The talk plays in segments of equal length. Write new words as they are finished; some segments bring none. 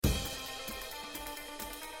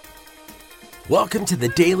Welcome to the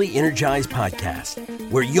Daily Energize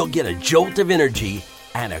Podcast, where you'll get a jolt of energy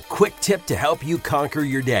and a quick tip to help you conquer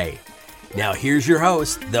your day. Now here's your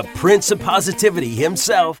host, the Prince of Positivity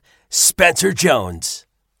himself, Spencer Jones.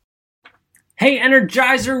 Hey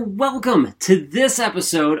Energizer, welcome to this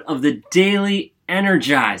episode of the Daily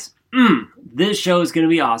Energize. This show is going to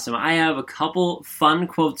be awesome. I have a couple fun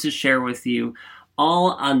quotes to share with you,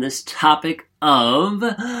 all on this topic of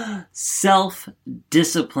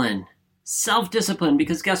self-discipline. Self-discipline,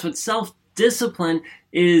 because guess what? Self-discipline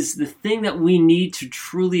is the thing that we need to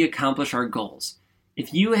truly accomplish our goals.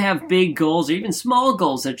 If you have big goals or even small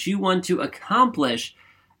goals that you want to accomplish,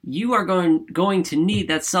 you are going to need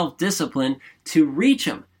that self-discipline to reach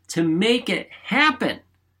them, to make it happen.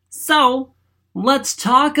 So, let's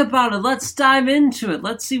talk about it. Let's dive into it.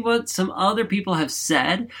 Let's see what some other people have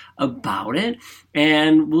said about it.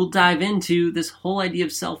 And we'll dive into this whole idea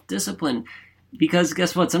of self-discipline. Because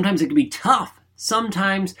guess what? Sometimes it can be tough.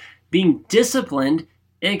 Sometimes being disciplined,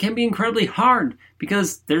 it can be incredibly hard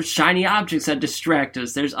because there's shiny objects that distract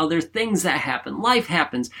us. There's other things that happen. Life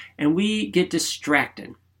happens and we get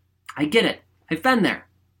distracted. I get it. I've been there.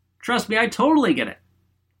 Trust me, I totally get it.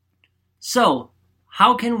 So,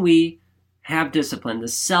 how can we have discipline, the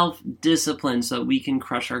self-discipline, so that we can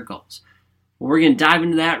crush our goals? Well, we're going to dive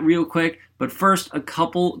into that real quick, but first, a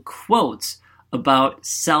couple quotes about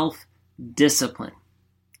self-discipline.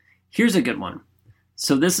 Here's a good one.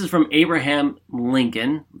 So this is from Abraham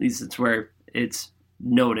Lincoln. At least it's where it's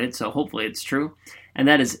noted, so hopefully it's true. And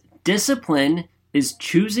that is, discipline is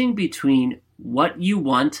choosing between what you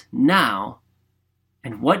want now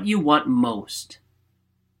and what you want most.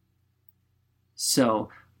 So,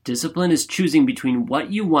 discipline is choosing between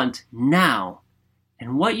what you want now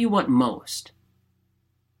and what you want most.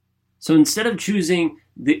 So instead of choosing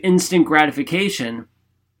the instant gratification,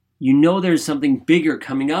 you know there's something bigger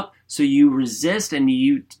coming up, so you resist and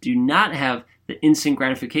you do not have the instant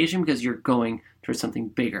gratification because you're going towards something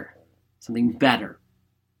bigger, something better,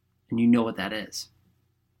 and you know what that is.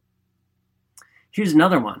 Here's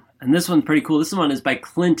another one, and this one's pretty cool. This one is by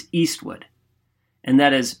Clint Eastwood, and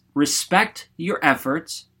that is, respect your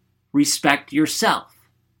efforts, respect yourself.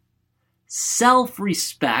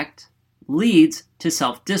 Self-respect leads to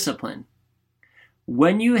self-discipline.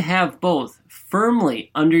 When you have both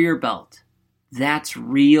firmly under your belt, that's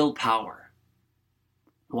real power.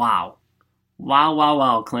 Wow.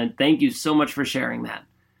 Wow, Clint. Thank you so much for sharing that.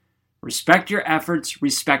 Respect your efforts,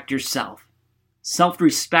 respect yourself.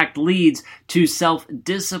 Self-respect leads to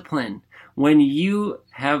self-discipline. When you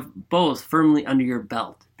have both firmly under your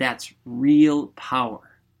belt, that's real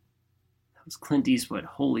power. That was Clint Eastwood.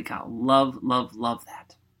 Holy cow. Love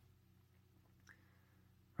that.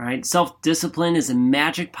 All right? Self-discipline is a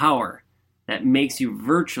magic power that makes you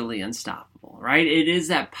virtually unstoppable, right? It is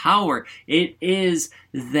that power. It is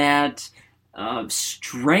that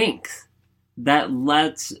strength that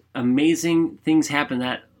lets amazing things happen,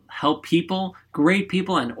 that help people, great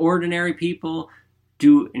people and ordinary people,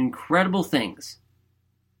 do incredible things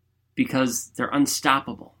because they're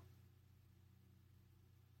unstoppable.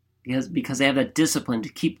 Because they have that discipline to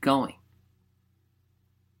keep going.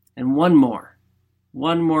 And one more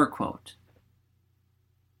quote.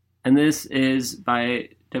 And this is by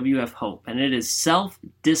W.F. Hope. And it is,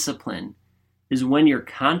 self-discipline is when your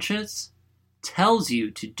conscience tells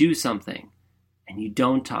you to do something and you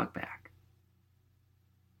don't talk back.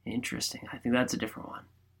 Interesting. I think that's a different one.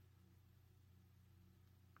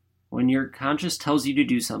 When your conscience tells you to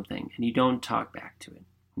do something and you don't talk back to it.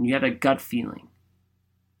 When you have a gut feeling.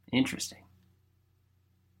 Interesting.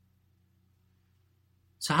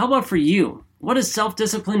 So how about for you? What does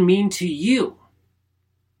self-discipline mean to you?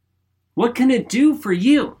 What can it do for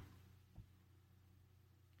you?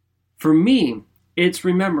 For me, it's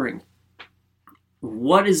remembering,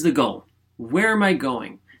 what is the goal? Where am I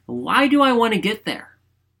going? Why do I want to get there?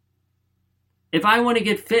 If I want to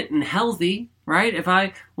get fit and healthy, right? If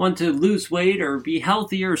I want to lose weight or be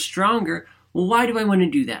healthier or stronger, well, why do I want to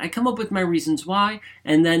do that? I come up with my reasons why,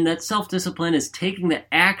 and then that self-discipline is taking the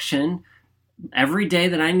action every day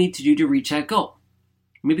that I need to do to reach that goal.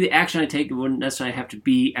 Maybe the action I take wouldn't necessarily have to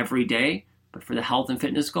be every day, but for the health and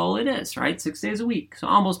fitness goal, it is, right? 6 days a week, so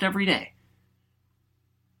almost every day.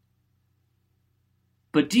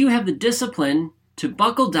 But do you have the discipline to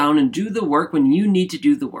buckle down and do the work when you need to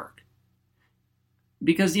do the work?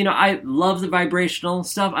 Because, I love the vibrational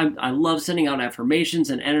stuff. I love sending out affirmations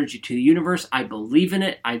and energy to the universe. I believe in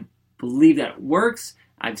it. I believe that it works.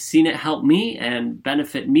 I've seen it help me and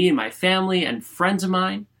benefit me and my family and friends of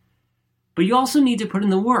mine. But you also need to put in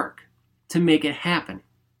the work to make it happen.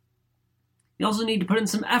 You also need to put in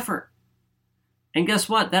some effort. And guess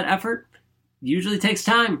what? That effort, usually takes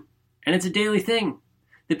time, and it's a daily thing.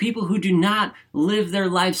 The people who do not live their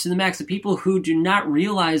lives to the max, the people who do not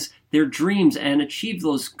realize their dreams and achieve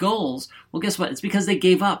those goals, well, guess what? It's because they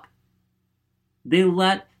gave up. They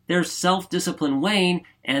let their self-discipline wane,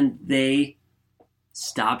 and they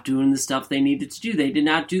stopped doing the stuff they needed to do. They did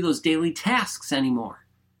not do those daily tasks anymore.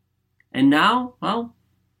 And now, well,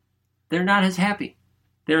 they're not as happy.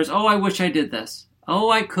 There's, oh, I wish I did this. Oh,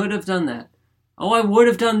 I could have done that. Oh, I would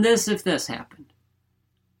have done this if this happened.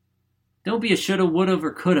 Don't be a shoulda, woulda,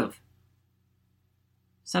 or coulda.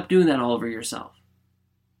 Stop doing that all over yourself.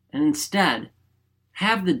 And instead,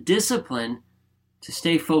 have the discipline to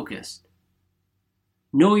stay focused.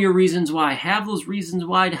 Know your reasons why. Have those reasons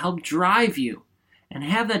why to help drive you. And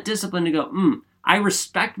have that discipline to go, I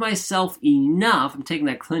respect myself enough. I'm taking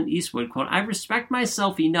that Clint Eastwood quote. I respect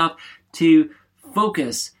myself enough to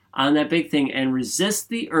focus on that big thing and resist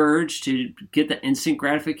the urge to get the instant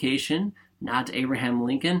gratification, not Abraham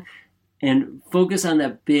Lincoln, and focus on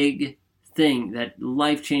that big thing, that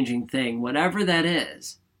life-changing thing, whatever that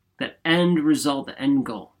is, that end result, the end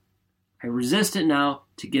goal. I resist it now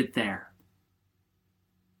to get there.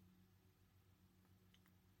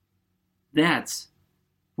 That's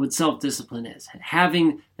what self-discipline is.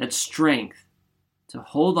 Having that strength to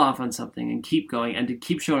hold off on something and keep going and to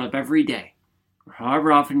keep showing up every day, or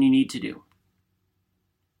however often you need to do.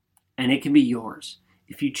 And it can be yours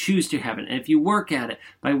if you choose to have it. And if you work at it,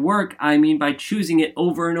 by work, I mean by choosing it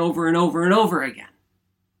over and over and over and over again.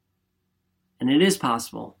 And it is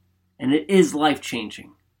possible, and it is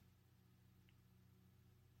life-changing.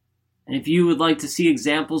 And if you would like to see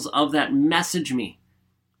examples of that, message me.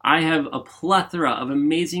 I have a plethora of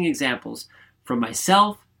amazing examples from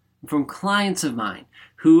myself and from clients of mine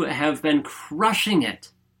who have been crushing it,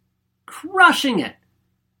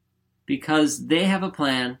 because they have a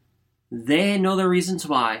plan, they know their reasons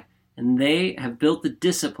why, and they have built the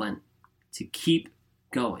discipline to keep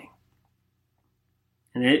going.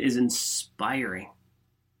 And it is inspiring.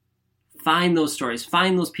 Find those stories,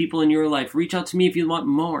 find those people in your life, reach out to me if you want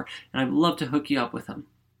more, and I'd love to hook you up with them.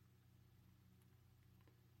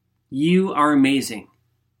 You are amazing.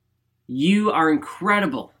 You are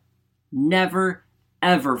incredible. Never,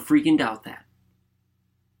 ever freaking doubt that.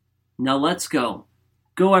 Now let's go.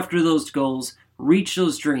 Go after those goals, reach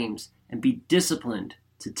those dreams, and be disciplined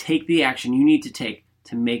to take the action you need to take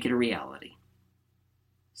to make it a reality.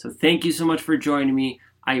 So thank you so much for joining me.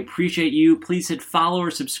 I appreciate you. Please hit follow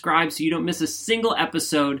or subscribe so you don't miss a single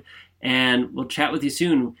episode. And we'll chat with you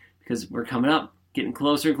soon because we're coming up, getting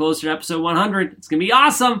closer and closer to episode 100. It's going to be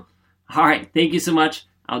awesome. All right, thank you so much.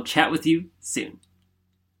 I'll chat with you soon.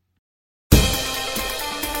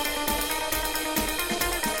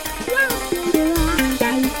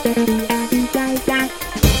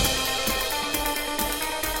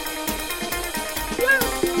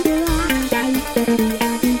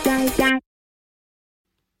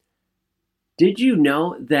 Did you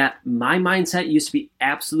know that my mindset used to be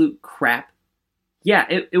absolute crap? Yeah,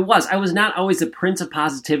 it was. I was not always the Prince of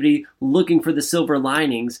Positivity looking for the silver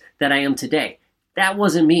linings that I am today. That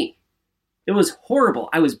wasn't me. It was horrible.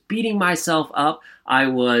 I was beating myself up. I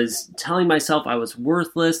was telling myself I was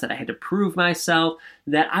worthless, that I had to prove myself,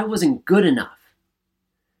 that I wasn't good enough.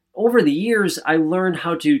 Over the years, I learned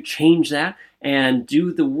how to change that and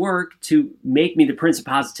do the work to make me the Prince of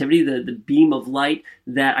Positivity, the beam of light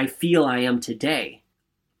that I feel I am today.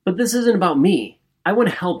 But this isn't about me. I want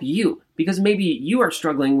to help you because maybe you are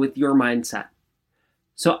struggling with your mindset.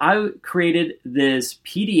 So I created this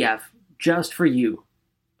PDF just for you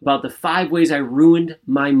about the 5 ways I ruined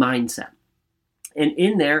my mindset. And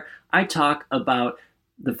in there, I talk about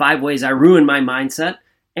the 5 ways I ruined my mindset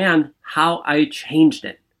and how I changed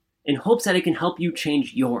it in hopes that it can help you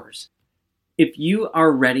change yours. If you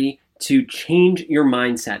are ready to change your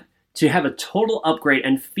mindset, to have a total upgrade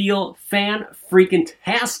and feel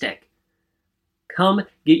fan-freaking-tastic, come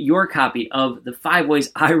get your copy of the 5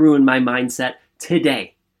 ways I ruined my mindset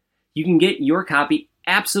today. You can get your copy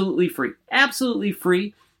absolutely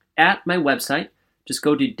free at my website. Just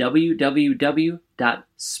go to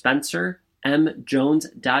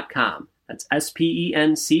www.spencermjones.com. That's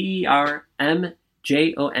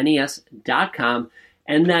SpencerMJones.com.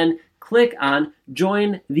 And then click on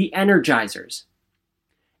Join the Energizers.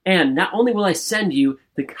 And not only will I send you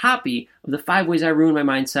the copy of the 5 ways I ruined my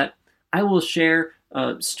mindset, I will share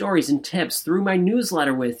stories and tips through my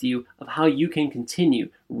newsletter with you of how you can continue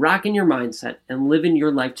rocking your mindset and living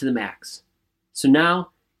your life to the max. So now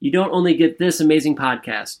you don't only get this amazing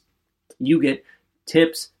podcast, you get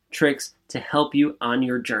tips, tricks to help you on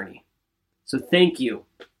your journey. So thank you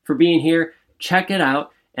for being here. Check it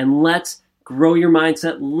out and let's grow your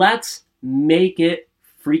mindset. Let's Make it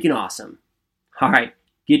freaking awesome. All right,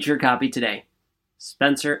 get your copy today.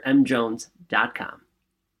 SpencerMJones.com.